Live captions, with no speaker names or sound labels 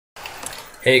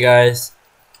Hey guys,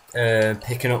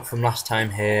 picking up from last time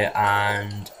here,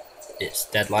 and it's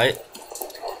Deadlight,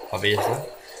 obviously.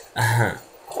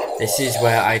 This is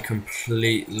where I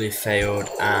completely failed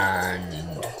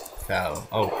and fell.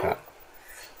 Oh crap.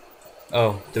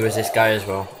 Oh, there was this guy as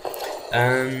well.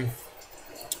 At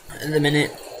the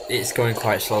minute, it's going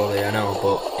quite slowly, I know,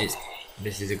 but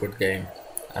this is a good game,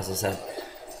 as I said.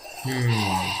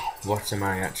 What am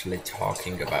I actually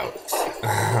talking about?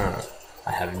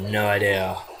 I have no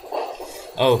idea.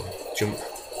 Oh, jump.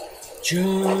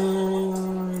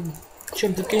 Jump!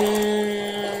 Jump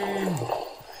again!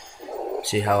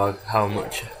 See how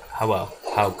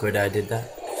good I did that?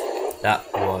 That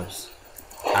was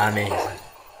amazing.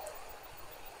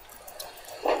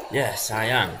 Yes, I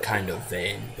am kind of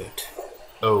vain, but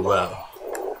oh well.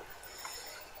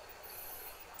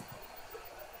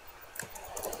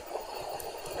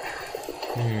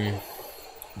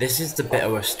 This is the bit I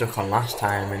was stuck on last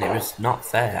time, and it was not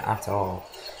fair at all.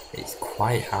 It's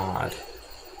quite hard.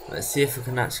 Let's see if we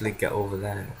can actually get over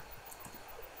there.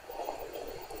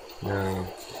 No.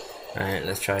 Alright,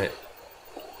 let's try it.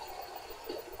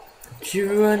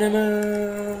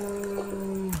 Geronimo!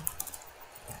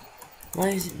 Why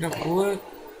is it not work?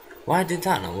 Why did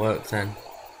that not work then?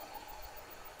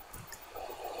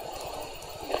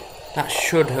 That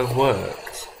should have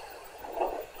worked.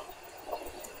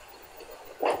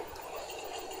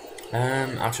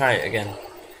 I'll try it again.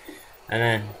 And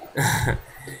then,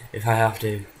 if I have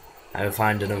to, I will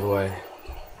find another way.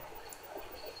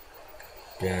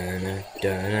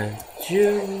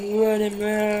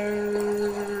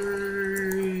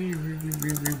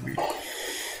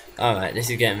 Alright, this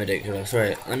is getting ridiculous.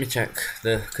 Right, let me check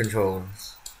the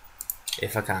controls.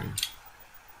 If I can.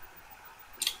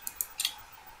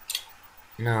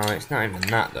 No, it's not even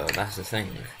that though, that's the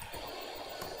thing.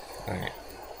 Alright.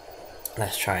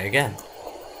 Let's try again.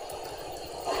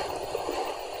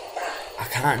 I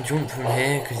can't jump from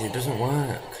here because it doesn't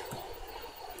work.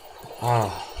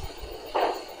 Oh.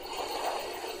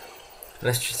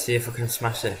 Let's just see if I can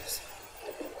smash this.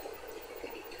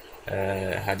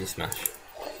 How do you smash?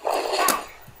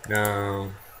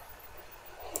 No.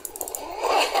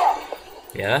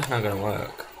 Yeah, that's not gonna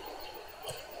work.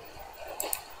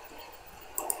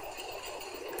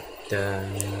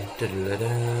 Dun, da, da,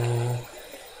 da.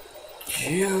 No.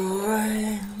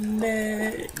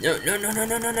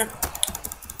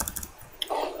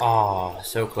 Oh,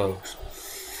 so close.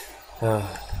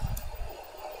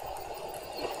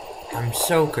 I'm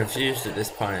so confused at this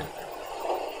point.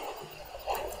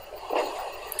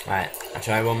 Right, I'll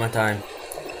try one more time.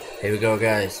 Here we go,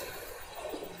 guys.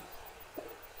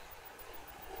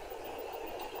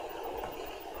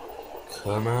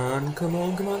 Come on.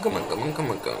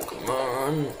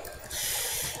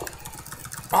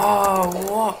 Oh,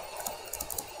 what?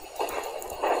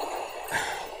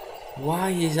 Why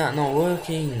is that not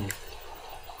working?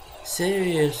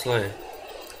 Seriously?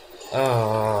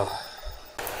 Oh.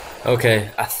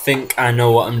 Okay, I think I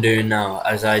know what I'm doing now,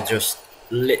 as I just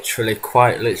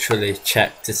quite literally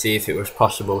checked to see if it was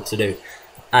possible to do,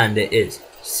 and it is.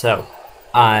 So,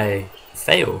 I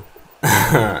fail.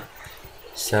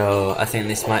 So, I think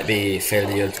this might be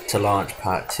failure to launch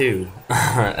part 2,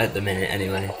 at the minute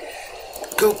anyway.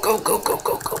 Go!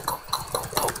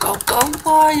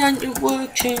 Why aren't you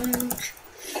working?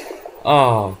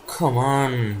 Oh, come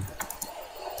on.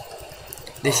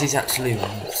 This is actually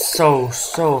so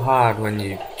hard when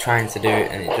you're trying to do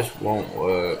it and it just won't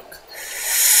work.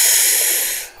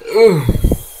 Ooh.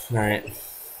 Right.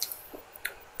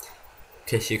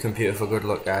 Kiss your computer for good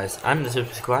luck, guys. And the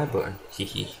subscribe button.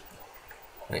 Hehe.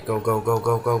 Right, go. Go.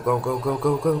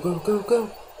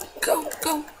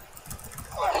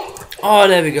 Oh,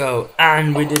 there we go.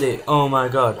 And we did it. Oh my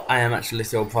god. I am actually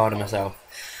so proud of myself.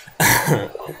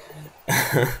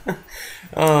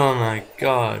 Oh my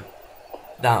god.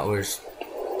 That was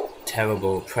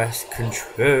terrible. Press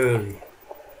control.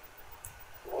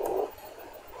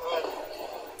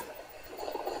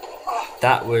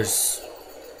 That was...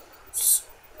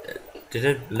 Did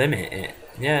it limit it?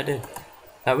 Yeah, it did.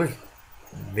 That was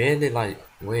really, like,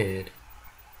 weird.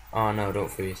 Oh no, don't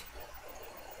freeze.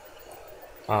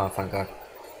 Oh, thank god.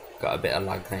 Got a bit of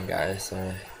lag thing, guys.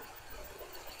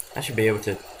 I should be able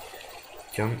to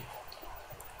jump.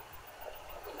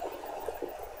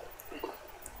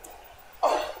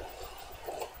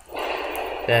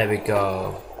 There we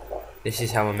go. This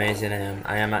is how amazing I am.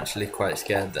 I am actually quite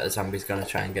scared that a zombie's gonna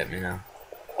try and get me now.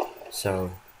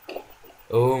 So,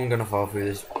 oh, I'm gonna fall through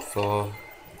this floor.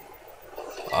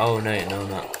 Oh no, I'm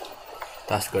not.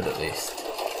 That's good at least.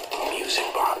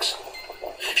 Music box.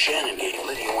 Shannon gave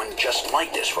Lydia one just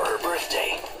like this for her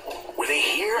birthday. With they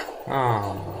here?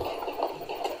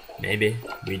 Oh, maybe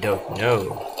we don't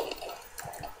know.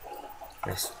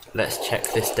 Let's check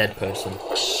this dead person.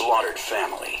 A slaughtered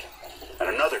family, and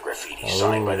another graffiti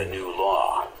signed by the new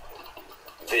law.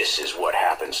 This is what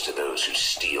happens to those who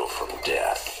steal from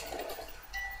death.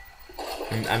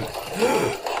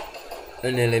 I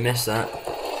nearly missed that.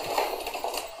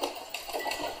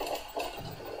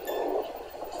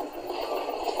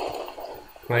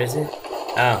 Where is it?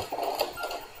 Oh.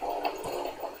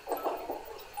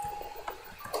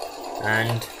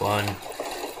 And 1,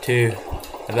 2.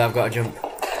 I bet I've got to jump.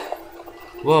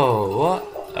 Whoa, what?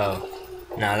 Oh.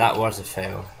 No, that was a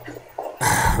fail.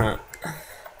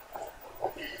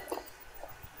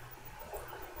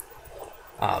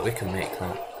 Ah, we can make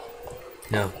that.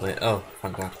 No, wait, oh,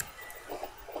 thank God.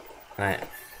 Right.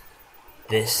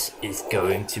 This is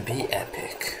going to be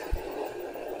epic.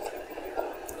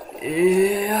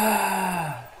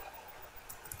 Yeah.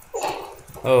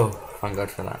 Oh, thank God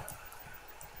for that.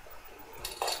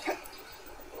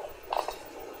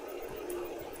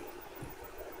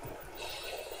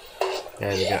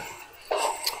 There we go.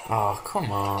 Oh,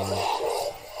 come on.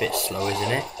 Bit slow,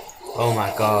 isn't it? Oh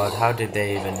my God, how did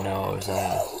they even know I was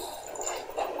there?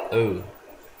 Oh.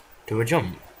 Do we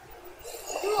jump?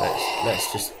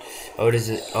 Let's just... Oh, does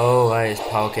it... Oh, right, it's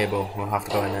power cable. We'll have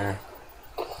to go in there.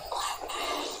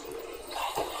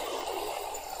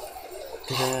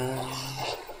 Ta-da.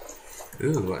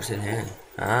 Ooh, what's in here?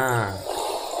 Ah.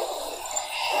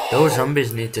 Those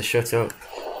zombies need to shut up.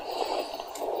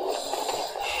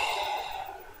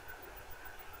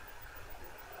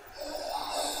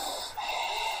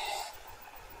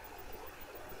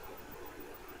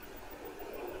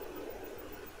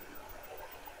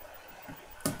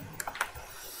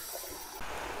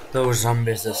 Those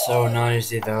zombies are so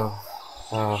noisy though.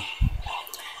 Oh.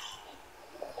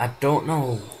 I don't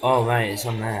know. Oh right, it's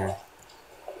on there.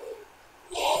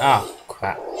 Oh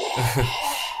crap.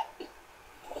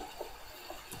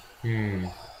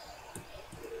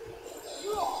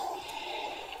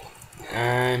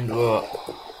 And what?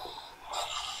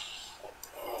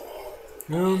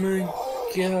 Oh my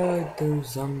God,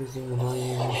 those zombies are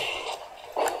annoying.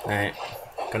 Right,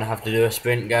 gonna have to do a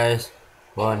sprint, guys.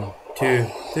 1, 2,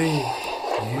 3,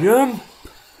 jump!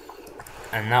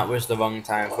 And that was the wrong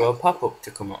time for a pop-up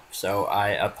to come up, so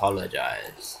I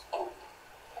apologise.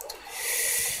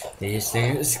 These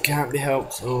things can't be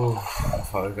helped. Oh, I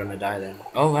thought I was gonna die then.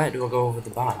 Oh right, do I go over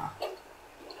the bar?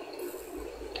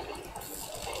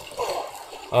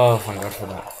 Oh, thank God for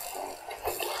that.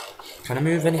 Can I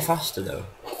move any faster though?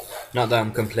 Not that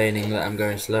I'm complaining that I'm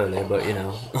going slowly, but you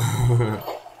know.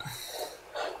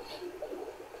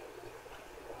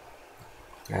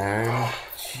 And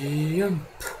jump.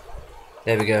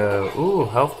 There we go. Ooh,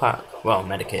 health pack. Well,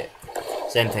 medikit.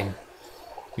 Same thing.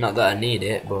 Not that I need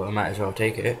it, but I might as well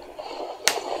take it.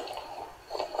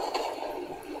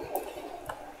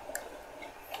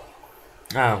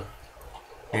 Oh.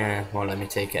 Yeah, well, let me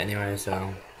take it anyway,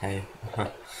 so, hey.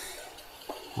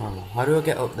 Oh, how do I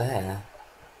get up there?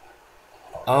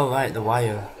 Oh, right, the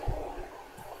wire.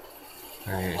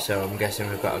 Right, so I'm guessing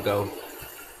we've got to go.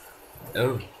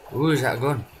 Oh, ooh, is that a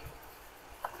gun?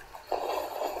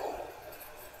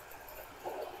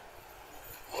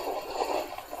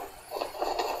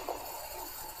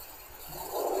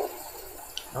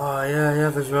 Oh, yeah, I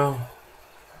have as well.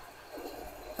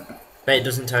 But it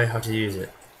doesn't tell you how to use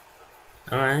it.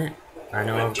 Alright, I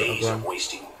know I've got a gun.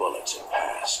 Wasting bullets have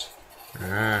passed.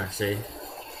 Ah, see.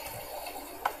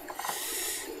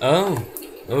 Oh,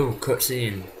 oh,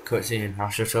 cutscene, cutscene. I'll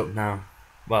shut up now.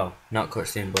 Well, not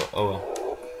cutscene, but oh well.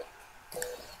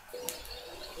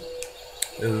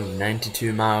 Ooh,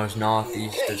 92 miles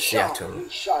northeast of Seattle. You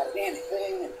shot at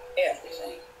anything and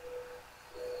everything.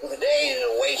 Well, the days of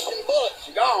wasting bullets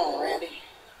are gone, Randy.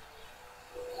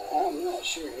 I'm not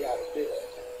sure you ought to do it.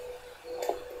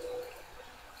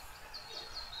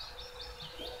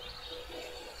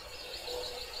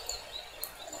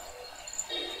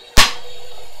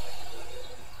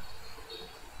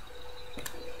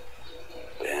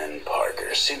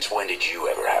 Since when did you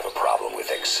ever have a problem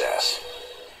with excess?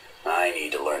 I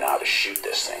need to learn how to shoot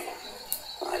this thing.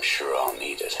 I'm sure I'll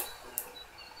need it.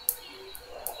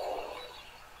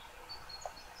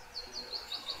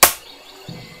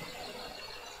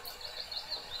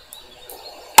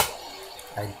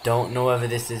 I don't know whether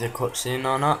this is a cutscene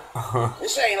or not.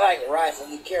 This ain't like a rifle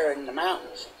you carry in the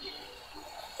mountains.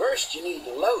 First you need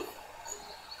to load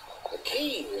it. The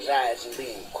key resides in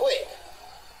being quick.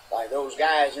 Like those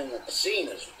guys in the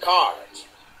casinos with cards.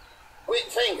 Quick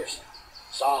fingers,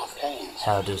 soft hands.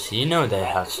 How does he know they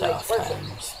have soft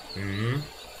hands?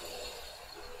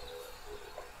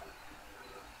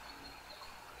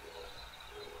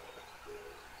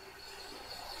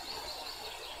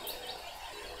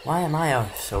 Why am I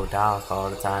so dark all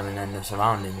the time and then the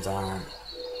surroundings aren't?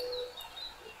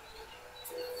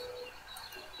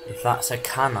 If that's a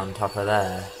can on top of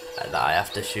there that I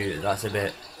have to shoot, that's a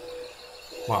bit,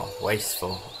 well,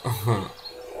 wasteful.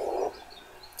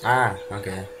 Ah,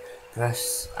 okay.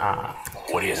 Press R.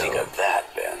 What do you think of that,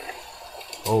 Ben?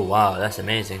 Oh wow, that's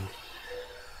amazing.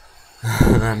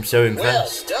 I'm so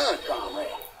impressed. Well done, comrade.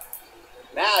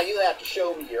 Now you have to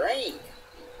show me your aim.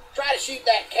 Try to shoot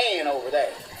that can over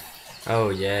there. Oh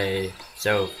yay.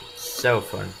 So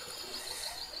fun.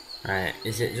 Right,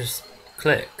 is it just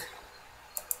click?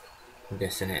 I'm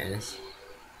guessing it is.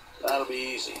 That'll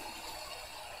be easy.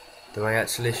 Do I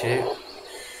actually shoot?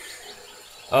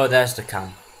 Oh, there's the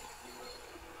can.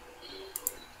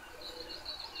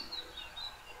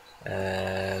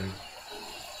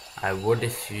 I would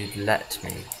if you'd let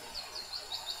me.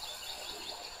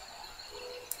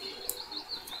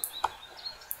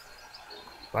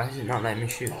 Why is it not letting me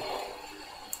shoot?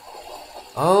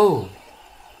 Oh!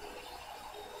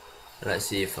 Let's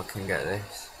see if I can get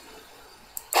this.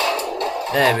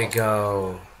 There we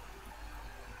go.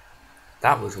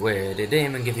 That was weird. It didn't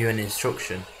even give you an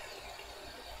instruction.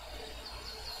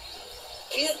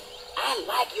 Kid, I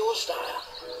like your style.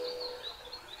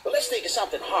 But let's think of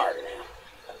something harder now.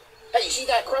 Hey, you see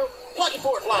that crow? Pluck it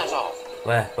before it flies off.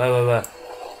 Where?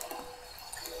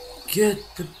 Get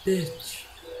the bitch.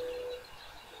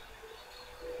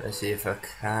 Let's see if I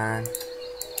can.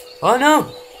 Oh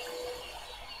no!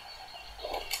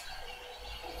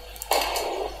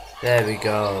 There we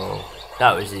go.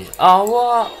 That was easy. Oh,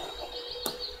 what?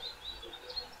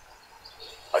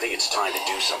 I think it's time to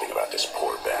do something about this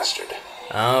poor bastard.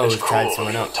 Oh, It's we tied cruel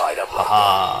someone being up. tied up like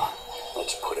Haha. that.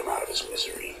 Let's put him out of his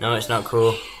misery. No, it's not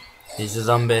cool. He's a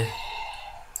zombie.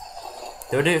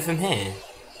 Do I do it from here?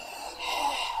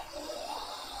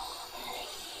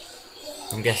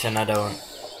 I'm guessing I don't.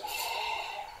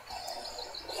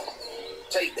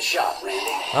 Take the shot,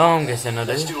 Randy. Oh, I'm guessing I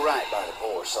Let's do. do right by the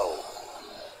poor soul.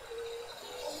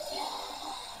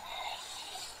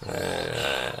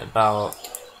 About.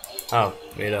 Oh,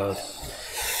 reload.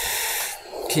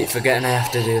 Keep forgetting I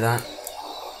have to do that.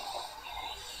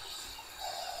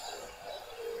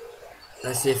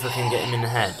 Let's see if I can get him in the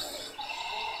head.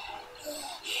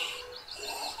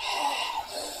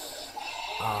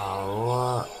 Oh,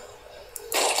 what?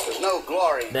 There's no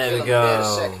glory in There we killing the dead a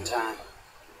go. second time.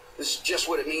 This is just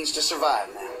what it means to survive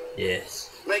now. Yes.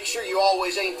 Make sure you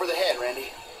always aim for the head, Randy.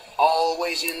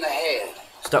 Always in the head.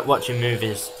 Stop watching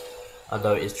movies,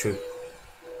 although it is true.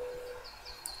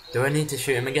 Do I need to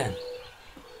shoot him again?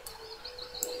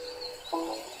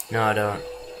 No, I don't.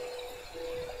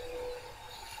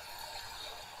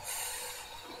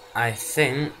 I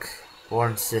think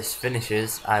once this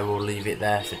finishes, I will leave it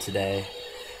there for today.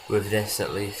 With this,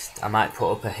 at least. I might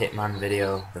put up a Hitman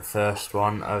video, the first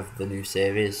one of the new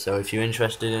series. So if you're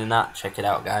interested in that, check it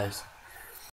out, guys.